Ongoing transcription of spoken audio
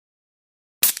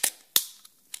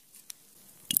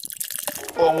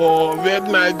Oh, red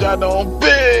Niger don't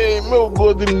pay. Me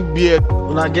golden beard.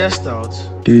 When I guessed out,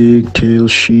 Big tail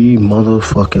she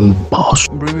motherfucking boss.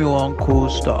 Bring me one cool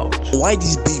stout. Why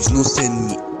these babes no send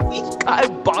me? Which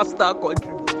kind bastard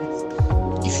contributes?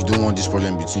 If you don't want this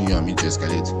problem between you and me to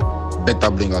escalate, better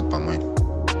bring out palm wine.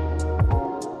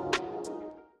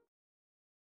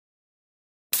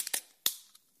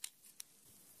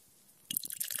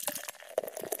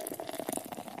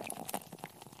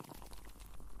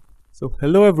 So,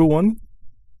 hello everyone.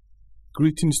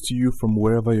 Greetings to you from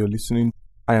wherever you're listening.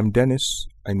 I am Dennis,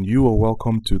 and you are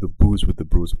welcome to the Booze with the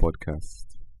Bros podcast.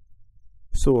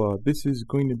 So, this is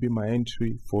going to be my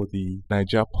entry for the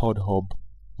Niger Pod Hub,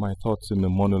 my thoughts in the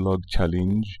monologue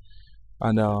challenge.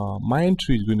 And my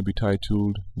entry is going to be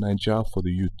titled Niger for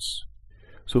the Youths.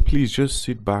 So, please just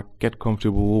sit back, get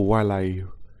comfortable while I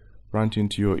rant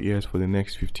into your ears for the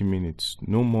next 15 minutes.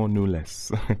 No more, no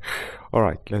less.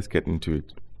 Alright, let's get into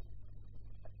it.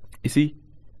 You see,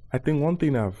 I think one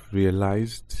thing I've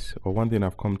realized, or one thing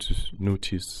I've come to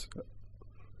notice,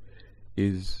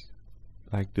 is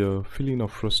like the feeling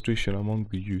of frustration among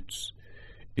the youths.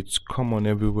 It's common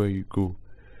everywhere you go,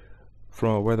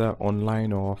 from whether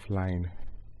online or offline.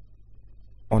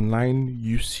 Online,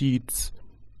 you see it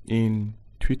in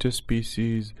Twitter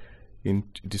spaces, in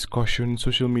discussion,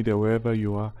 social media, wherever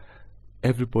you are.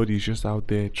 Everybody's just out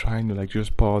there trying to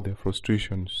just pour out their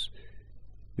frustrations.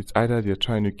 It's either they're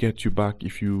trying to get you back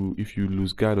if you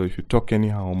lose guard, or if you talk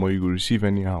anyhow, or you will receive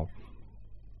anyhow.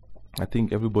 I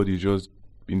think everybody's just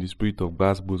in the spirit of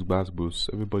bass.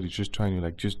 Everybody's just trying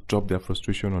to just drop their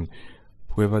frustration on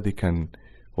whoever they can,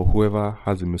 or whoever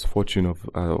has the misfortune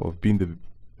of being the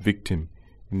victim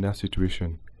in that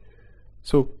situation.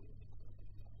 So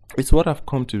it's what I've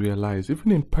come to realize,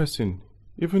 even in person,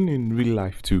 even in real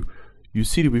life too. You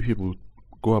see the way people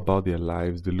go about their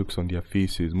lives, the looks on their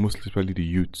faces, most especially the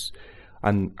youths.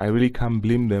 And I really can't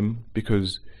blame them,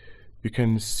 because you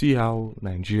can see how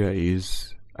Nigeria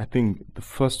is. I think the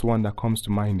first one that comes to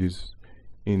mind is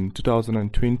in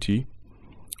 2020,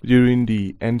 during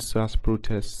the EndSARS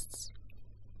protests,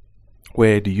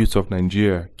 where the youth of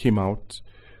Nigeria came out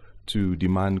to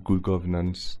demand good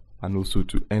governance and also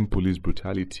to end police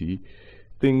brutality.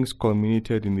 Things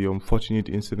culminated in the unfortunate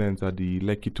incident at the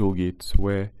Lekki toll gates,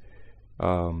 where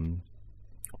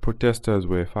protesters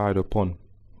were fired upon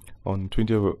on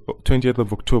 20th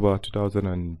of October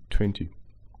 2020.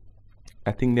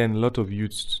 I think then a lot of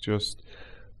youths just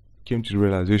came to the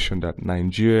realization that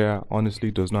Nigeria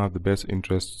honestly does not have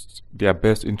their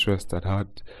best interests at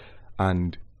heart,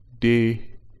 and they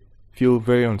feel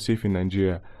very unsafe in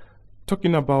Nigeria.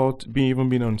 Talking about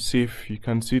being unsafe, you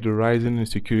can see the rising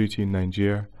insecurity in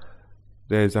Nigeria.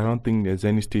 I don't think there's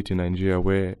any state in Nigeria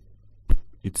where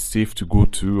it's safe to go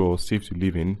to or safe to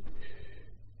live in.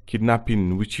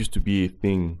 Kidnapping, which used to be a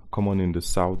thing common in the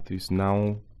south, is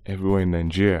now everywhere in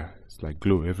Nigeria. It's like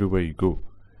glow everywhere you go.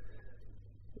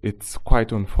 It's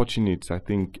quite unfortunate. I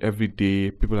think every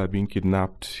day people are being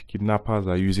kidnapped. Kidnappers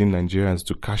are using Nigerians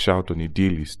to cash out on a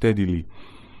daily, steadily.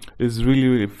 It's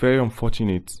really very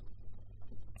unfortunate.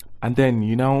 And then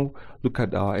you now look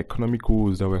at our economic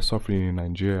woes that we're suffering in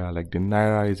Nigeria. Like the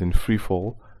Naira is in free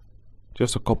fall.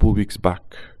 Just a couple weeks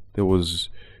back, there was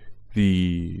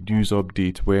the news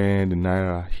update where the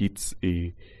Naira hits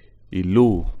a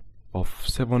low of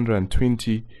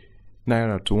 720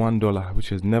 Naira to $1, which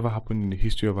has never happened in the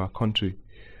history of our country.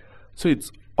 So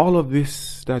it's all of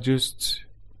this that just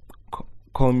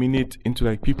culminate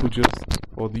into people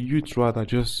or the youth rather,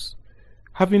 just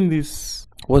having this,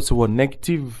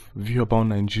 negative view about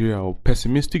Nigeria, or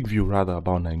pessimistic view rather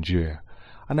about Nigeria.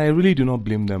 And I really do not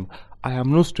blame them. I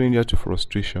am no stranger to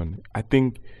frustration. I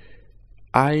think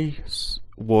I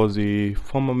was a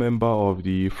former member of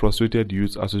the Frustrated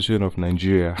Youth Association of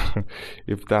Nigeria.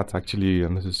 If that's actually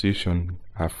an association,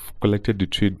 I've collected the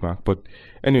trademark. But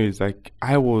anyways, I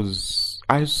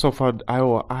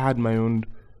had my own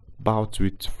bout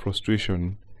with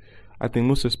frustration. I think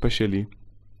most especially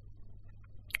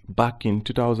back in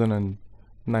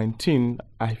 2019,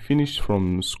 I finished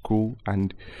from school,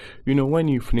 and when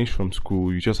you finish from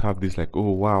school, you just have this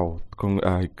oh wow,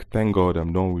 thank God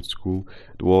I'm done with school,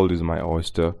 the world is my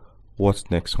oyster, what's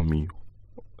next for me?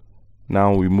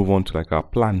 Now we move on to our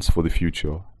plans for the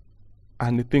future.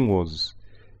 And the thing was,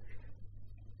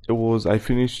 I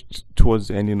finished towards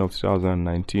the ending of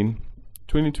 2019.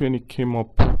 2020 came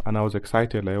up, and I was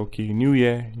excited, okay, new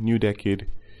year, new decade,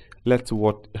 let's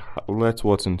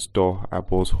what's in store. I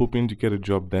was hoping to get a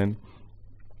job then.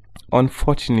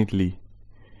 Unfortunately,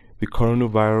 the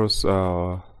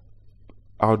coronavirus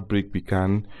outbreak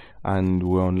began, and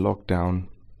we're on lockdown.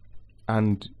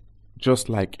 And just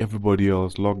like everybody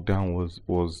else, lockdown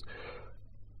was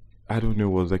I don't know,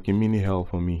 was like a mini hell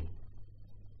for me.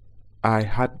 I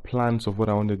had plans of what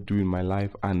I wanted to do in my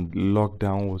life, and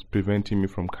lockdown was preventing me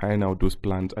from carrying out those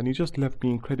plans, and it just left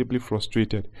me incredibly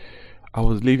frustrated. I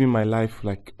was living my life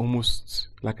like almost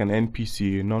like an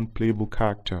NPC, a non-playable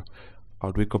character. I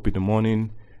would wake up in the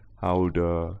morning, I would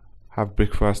have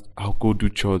breakfast, I'll go do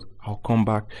chores, I'll come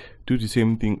back, do the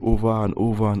same thing over and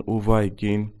over and over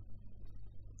again.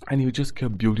 And it just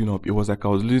kept building up. It was like I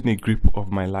was losing a grip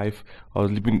of my life. I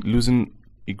was losing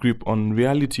a grip on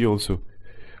reality also.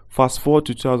 Fast forward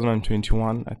to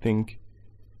 2021, I think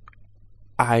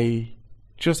I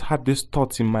just had these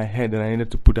thoughts in my head that I needed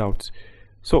to put out.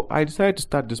 So I decided to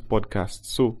start this podcast.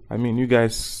 So, I mean, you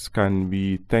guys can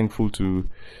be thankful to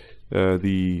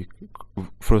the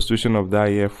frustration of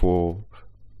that year for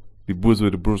the Booze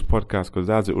with the Bros podcast, because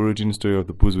that's the origin story of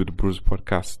the Booze with the Bros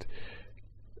podcast.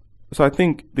 So I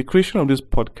think the creation of this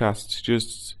podcast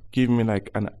just gave me like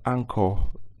an anchor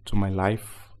to my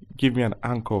life. Give me an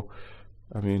anchor.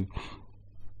 It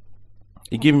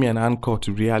gave me an anchor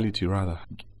to reality, rather.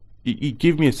 It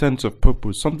gave me a sense of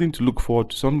purpose, something to look forward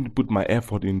to, something to put my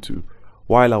effort into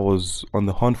while I was on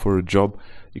the hunt for a job.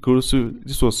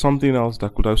 This was something else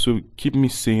that could also keep me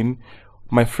sane.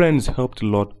 My friends helped a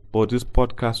lot, but this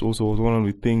podcast also was one of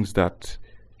the things that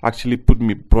actually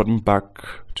brought me back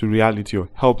to reality, or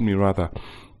helped me rather.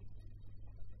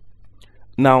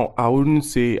 Now, I wouldn't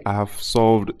say I have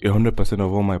solved 100%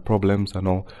 of all my problems and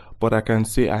all, but I can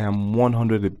say I am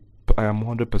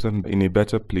 100% in a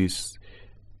better place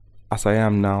as I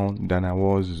am now than I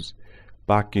was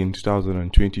back in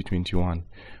 2020-21.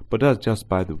 But that's just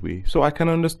by the way. So I can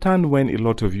understand when a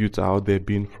lot of youths are out there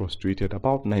being frustrated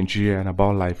about Nigeria and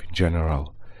about life in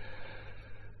general.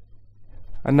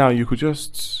 And now you could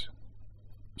just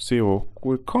say, oh,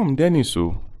 well, come, Dennis,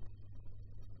 so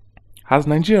has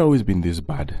Nigeria always been this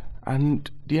bad? And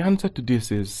the answer to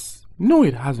this is no,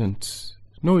 it hasn't.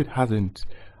 No, it hasn't.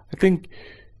 I think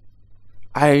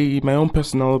my own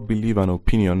personal belief and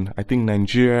opinion, I think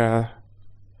Nigeria's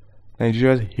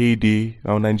heyday,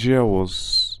 Nigeria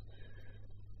was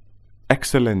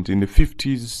excellent in the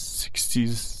 50s,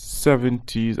 60s,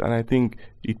 70s, and I think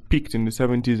it peaked in the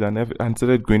 70s and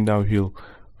started going downhill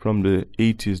from the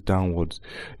 80s downwards.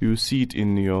 You see it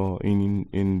in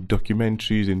in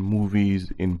documentaries, in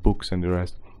movies, in books and the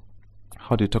rest.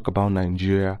 How they talk about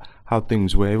Nigeria, how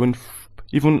things were,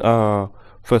 even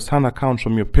first-hand accounts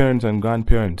from your parents and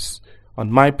grandparents,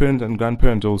 and my parents and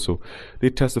grandparents also. They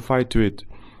testified to it.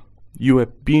 You were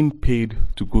being paid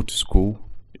to go to school.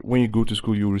 When you go to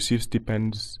school, you receive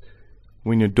stipends.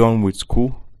 When you're done with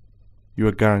school, you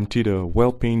are guaranteed a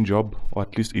well-paying job, or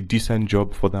at least a decent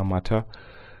job for that matter.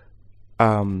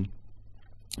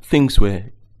 Things were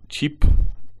cheap,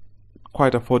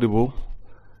 quite affordable.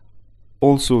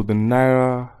 Also, the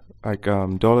naira,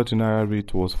 dollar to naira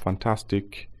rate was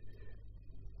fantastic.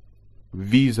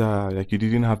 Visa, you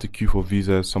didn't have to queue for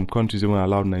visas. Some countries even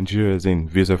allowed Nigerians in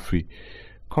visa free.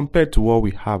 Compared to what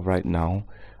we have right now,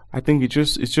 I think it's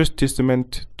just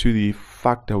testament to the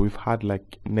fact that we've had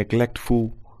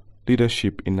neglectful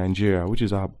leadership in Nigeria, which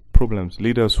is our problems.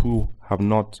 Leaders who have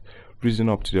not risen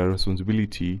up to their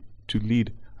responsibility to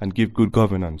lead and give good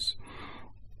governance.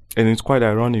 And it's quite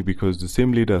ironic because the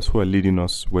same leaders who are leading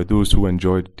us were those who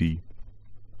enjoyed the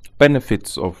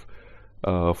benefits of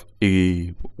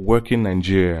a working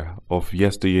Nigeria of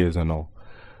yesteryears and all.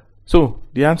 So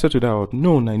the answer to that,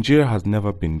 no, Nigeria has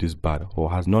never been this bad, or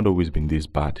has not always been this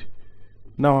bad.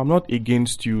 Now, I'm not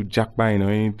against you jackbuying or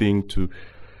anything to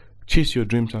chase your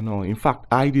dreams and all. In fact,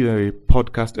 I did a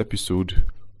podcast episode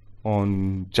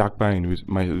on jackbuying with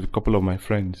a couple of my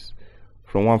friends,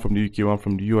 one from the UK, one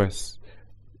from the US.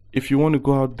 If you want to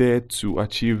go out there to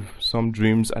achieve some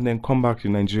dreams and then come back to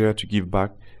Nigeria to give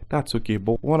back, that's okay.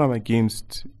 But what I'm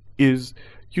against is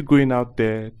you going out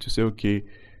there to say, okay,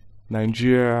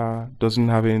 Nigeria doesn't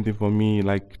have anything for me,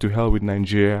 to hell with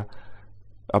Nigeria.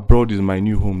 Abroad is my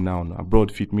new home now.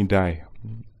 Abroad fit me die,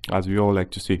 as we all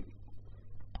like to say.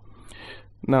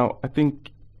 Now, I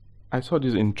think I saw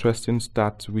this interesting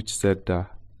stat which said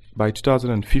that by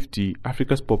 2050,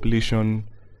 Africa's population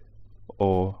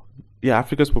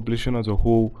as a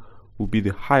whole will be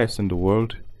the highest in the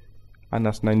world. And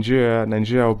as Nigeria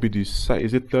will be is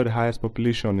it third highest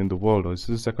population in the world, or is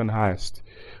it the second highest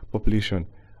population?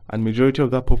 And majority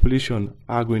of that population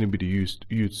are going to be the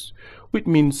youths, which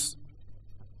means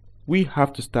we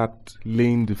have to start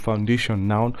laying the foundation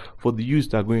now for the youths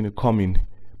that are going to come in,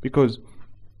 because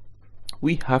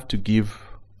we have to give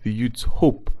the youths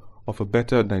hope of a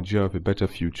better Nigeria, of a better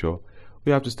future.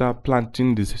 We have to start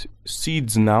planting these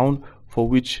seeds now for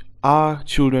which our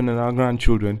children and our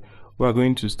grandchildren are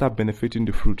going to start benefiting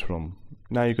the fruit from.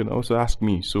 Now you can also ask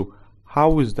me, so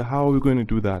how are we going to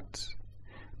do that?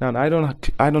 Now I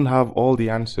don't have all the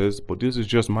answers, but this is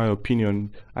just my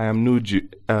opinion. I am no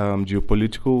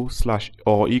geopolitical /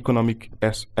 or economic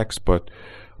expert,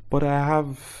 but I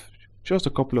have just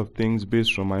a couple of things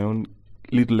based on my own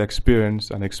little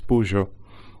experience and exposure.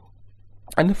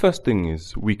 And the first thing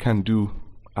is we can do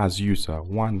as youth are.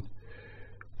 One,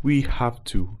 we have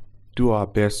to do our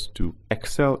best to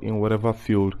excel in whatever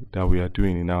field that we are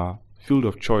doing, in our field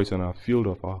of choice and our field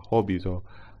of our hobbies, or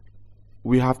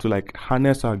we have to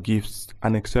harness our gifts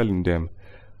and excel in them.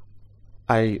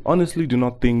 I honestly do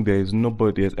not think there's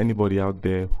anybody out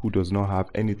there who does not have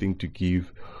anything to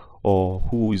give, or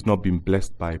who is not being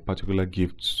blessed by particular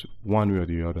gifts one way or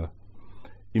the other.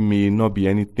 It may not be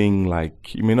anything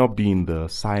it may not be in the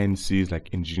sciences like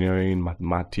engineering,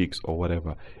 mathematics, or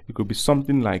whatever. It could be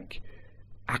something like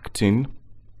acting,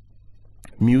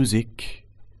 music,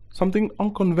 something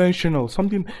unconventional,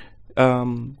 something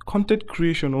content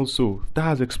creation also that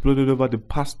has exploded over the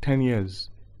past 10 years.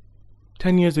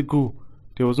 10 years ago,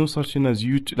 there was no such thing as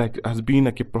YouTube, as being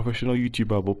a professional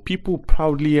YouTuber, but people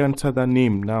proudly answer that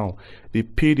name now. They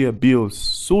pay their bills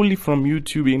solely from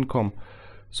YouTube income.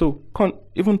 So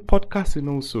even podcasting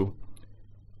also.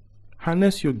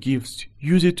 Harness your gifts.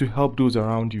 Use it to help those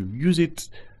around you. Use it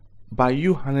by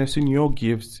you harnessing your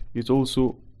gifts. It's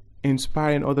also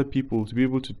inspiring other people to be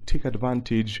able to take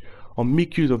advantage or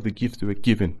make use of the gifts they were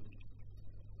given.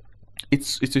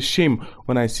 It's a shame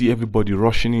when I see everybody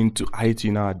rushing into IT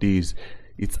nowadays.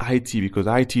 It's IT because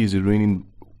IT is a reigning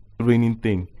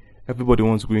thing. Everybody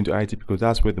wants to go into IT because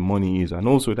that's where the money is, and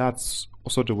also that's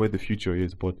sort of where the future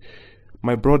is. But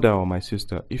my brother or my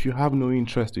sister, if you have no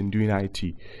interest in doing IT,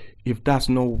 if that's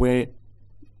not where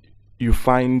you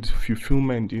find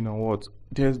fulfillment,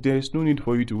 there's no need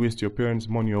for you to waste your parents'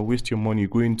 money or waste your money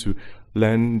going to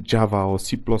learn Java or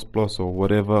C++ or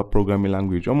whatever programming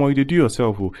language. Or you do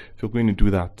yourself if you're going to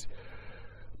do that.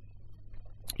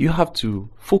 You have to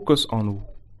focus on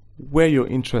where your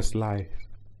interest lies,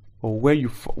 or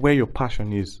where your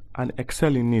passion is, and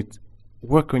excel in it.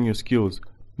 Work on your skills,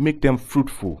 make them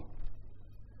fruitful.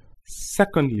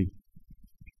 Secondly,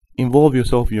 involve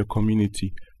yourself in your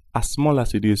community, as small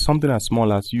as it is. Something as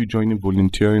small as you joining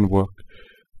volunteering work,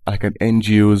 like at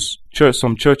NGOs.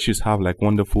 Some churches have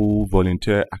wonderful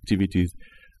volunteer activities.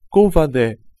 Go over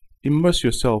there, immerse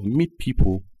yourself, meet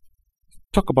people,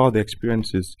 talk about their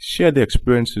experiences, share your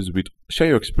experiences,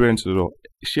 or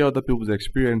share other people's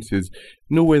experiences,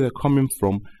 know where they're coming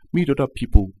from, meet other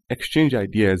people, exchange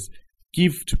ideas,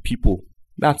 give to people.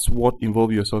 That's what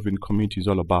involve yourself in community is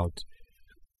all about.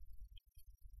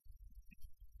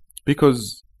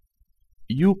 Because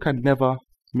you can never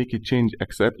make a change,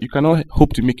 except you cannot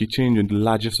hope to make a change in the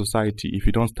larger society if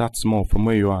you don't start small from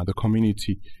where you are, the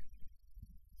community.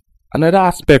 Another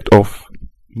aspect of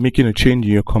making a change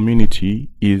in your community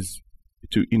is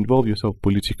to involve yourself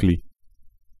politically,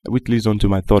 which leads on to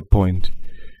my third point.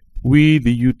 We,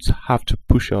 the youth, have to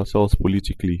push ourselves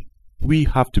politically. We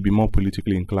have to be more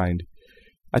politically inclined.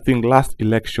 I think last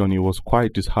election, it was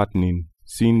quite disheartening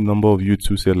seeing a number of youths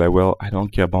who said well, I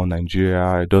don't care about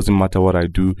Nigeria, it doesn't matter what I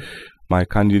do, my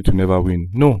candidate will never win.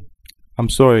 No, I'm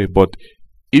sorry, but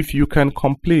if you can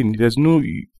complain,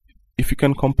 if you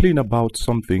can complain about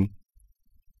something,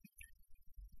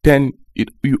 then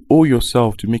you owe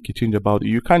yourself to make a change about it.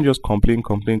 You can't just complain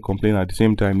at the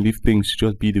same time, leave things to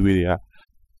just be the way they are.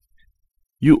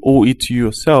 You owe it to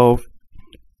yourself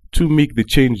to make the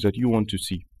change that you want to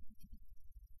see.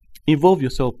 Involve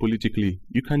yourself politically.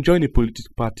 You can join a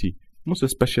political party, most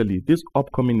especially these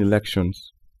upcoming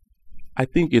elections. I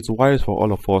think it's wise for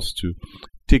all of us to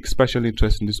take special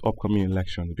interest in this upcoming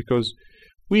election, because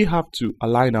we have to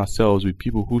align ourselves with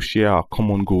people who share our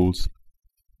common goals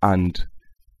and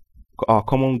who share our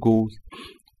common goals.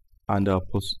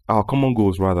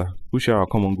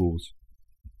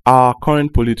 Our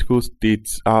current political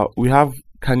states, we have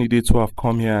candidates who have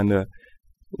come here, and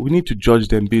we need to judge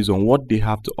them based on what they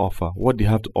have to offer,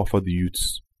 the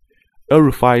youths.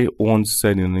 El-Rufai once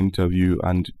said in an interview,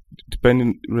 and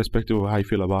irrespective of how you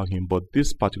feel about him, but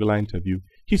this particular interview,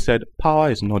 he said,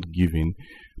 power is not given,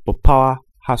 but power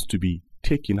has to be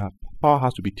taken up. Power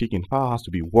has to be taken. Power has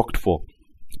to be worked for.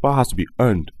 Power has to be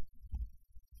earned.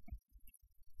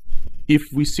 If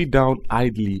we sit down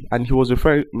idly, and he was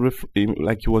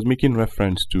he was making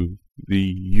reference to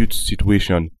the youth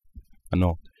situation and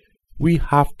all, we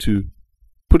have to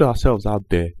put ourselves out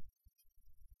there,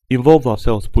 involve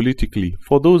ourselves politically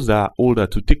for those that are older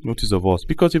to take notice of us,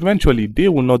 because eventually they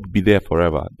will not be there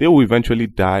forever. They will eventually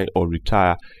die or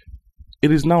retire.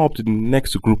 it is now up to the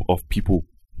next group of people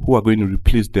who are going to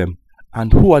replace them.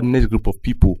 And who are the next group of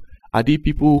people? Are they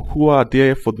people who are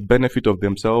there for the benefit of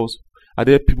themselves? Are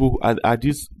these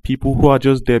people who are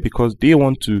just there because they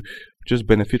want to just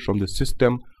benefit from the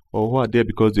system, or who are there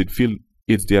because they feel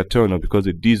it's their turn, or because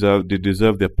they deserve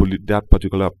that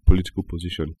particular political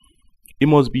position? It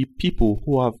must be people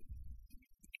who have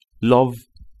love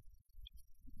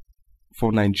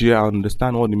for Nigeria and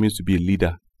understand what it means to be a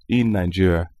leader in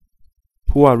Nigeria,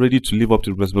 who are ready to live up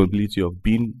to the responsibility of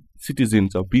being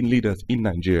citizens, of being leaders in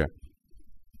Nigeria.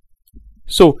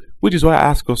 So, which is why I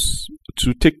ask us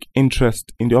to take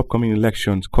interest in the upcoming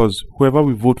elections, because whoever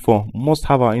we vote for must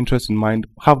have our interest in mind,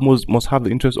 must have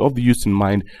the interest of the youth in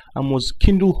mind, and must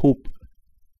kindle hope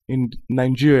in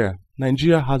Nigeria.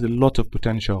 Nigeria has a lot of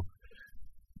potential.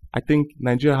 I think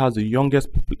Nigeria has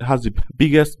the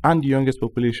biggest and the youngest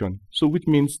population. So, which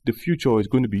means the future is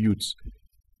going to be youths.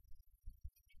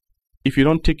 If you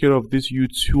don't take care of these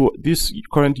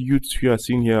current youths you are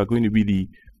seeing here are going to be the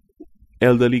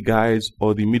elderly guys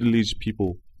or the middle-aged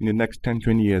people in the next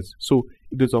 10-20 years. So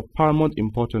it is of paramount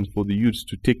importance for the youths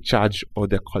to take charge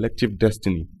of their collective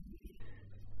destiny.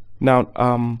 Now,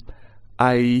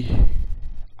 I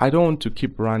don't want to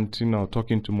keep ranting or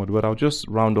talking too much, but I'll just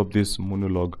round up this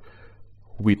monologue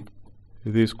with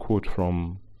this quote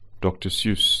from Dr.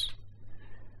 Seuss.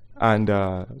 And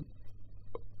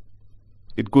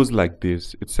it goes like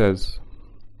this. It says,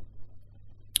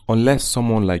 "Unless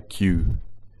someone like you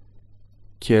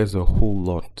cares a whole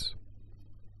lot,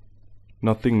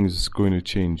 nothing is going to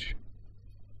change.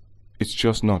 It's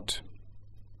just not."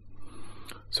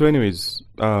 So anyways,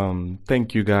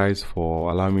 thank you guys for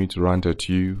allowing me to rant at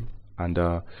you, and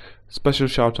special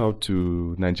shout out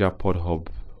to Nigeria Pod Hub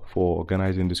for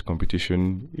organizing this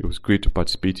competition. It was great to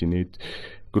participate in it.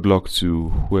 Good luck to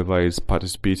whoever is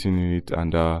participating in it,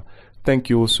 and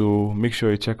thank you also. Make sure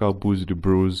you check out Booze the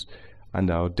Bros, and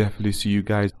I'll definitely see you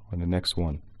guys on the next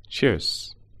one.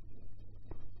 Cheers.